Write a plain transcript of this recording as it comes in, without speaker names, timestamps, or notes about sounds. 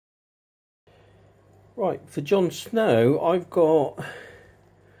Right, for Jon Snow, I've got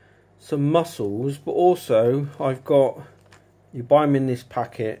some mussels, but also I've got, you buy them in this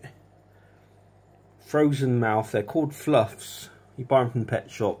packet, frozen mouth. They're called fluffs. You buy them from pet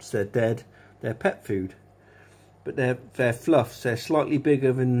shops. They're dead. They're pet food, but they're fluffs. They're slightly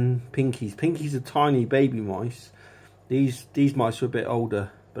bigger than pinkies. Pinkies are tiny baby mice. These mice are a bit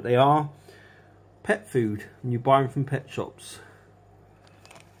older, but they are pet food, and you buy them from pet shops.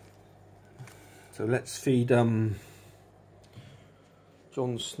 So let's feed Jon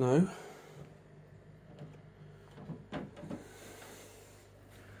Snow.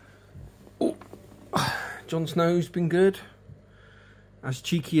 Oh, Jon Snow's been good, as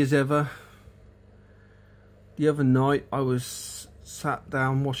cheeky as ever. The other night I was sat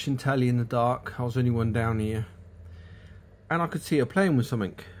down watching telly in the dark. I was the only one down here, and I could see her playing with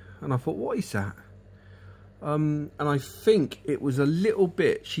something, and I thought, what is that? And I think it was a little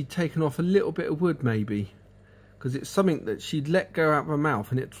bit, she'd taken off a little bit of wood maybe, because it's something that she'd let go out of her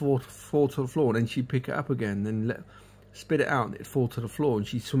mouth and it'd fall to the floor, and then she'd pick it up again, then spit it out and it'd fall to the floor, and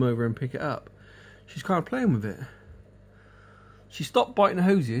she'd swim over and pick it up. She's kind of playing with it. She stopped biting the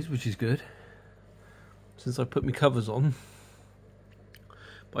hoses, which is good, since I put my covers on.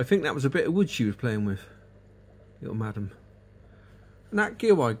 But I think that was a bit of wood she was playing with, little madam. And that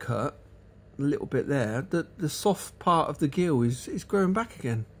gill I cut, a little bit there, the soft part of the gill is growing back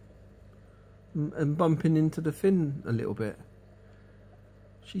again and bumping into the fin a little bit.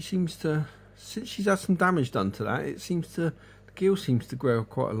 She seems to, since she's had some damage done to that, the gill seems to grow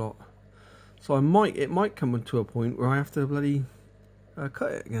quite a lot. So it might come to a point where I have to bloody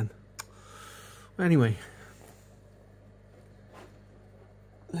cut it again. Anyway,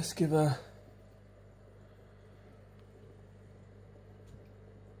 let's give her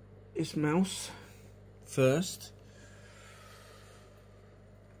this mouse first.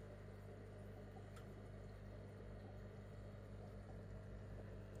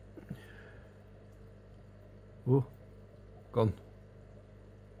 Oh, gone.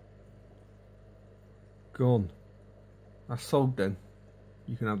 Gone. That's sold then.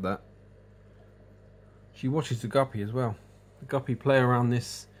 You can have that. She watches the guppy as well. The guppy play around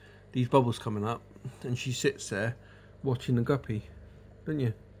these bubbles coming up, and she sits there watching the guppy, don't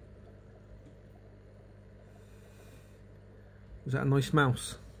you? Was that a nice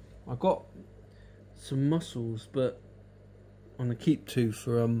mouse? I got some mussels, but I'm gonna keep two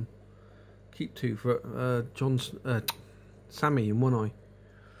for Sammy in one eye.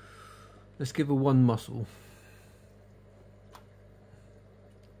 Let's give her one mussel.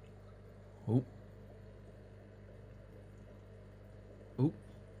 Oh. Oh.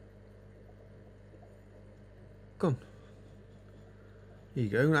 Gone. Here you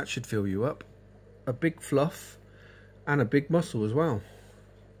go, that should fill you up. A big fluff and a big mussel as well.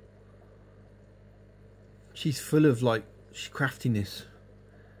 She's full of craftiness.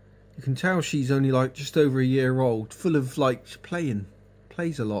 You can tell she's only just over a year old, full of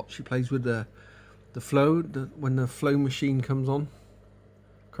plays a lot. She plays with the flow, when the flow machine comes on,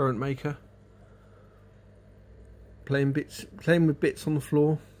 current maker. Playing with bits on the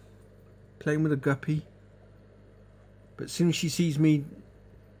floor, playing with a guppy. But as soon as she sees me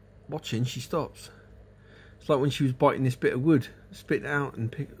watching, she stops. It's like when she was biting this bit of wood, spitting it out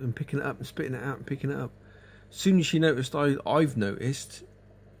and picking it up, and spitting it out and picking it up. As soon as she noticed I've noticed,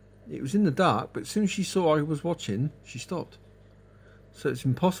 it was in the dark, but as soon as she saw I was watching, she stopped. So it's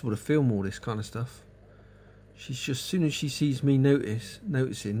impossible to film all this kind of stuff. She's just, as soon as she sees me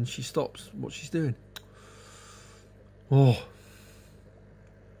noticing, she stops what she's doing. Oh,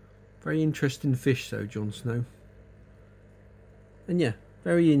 very interesting fish though, Jon Snow. And yeah,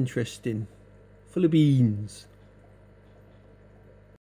 very interesting. Full of beans.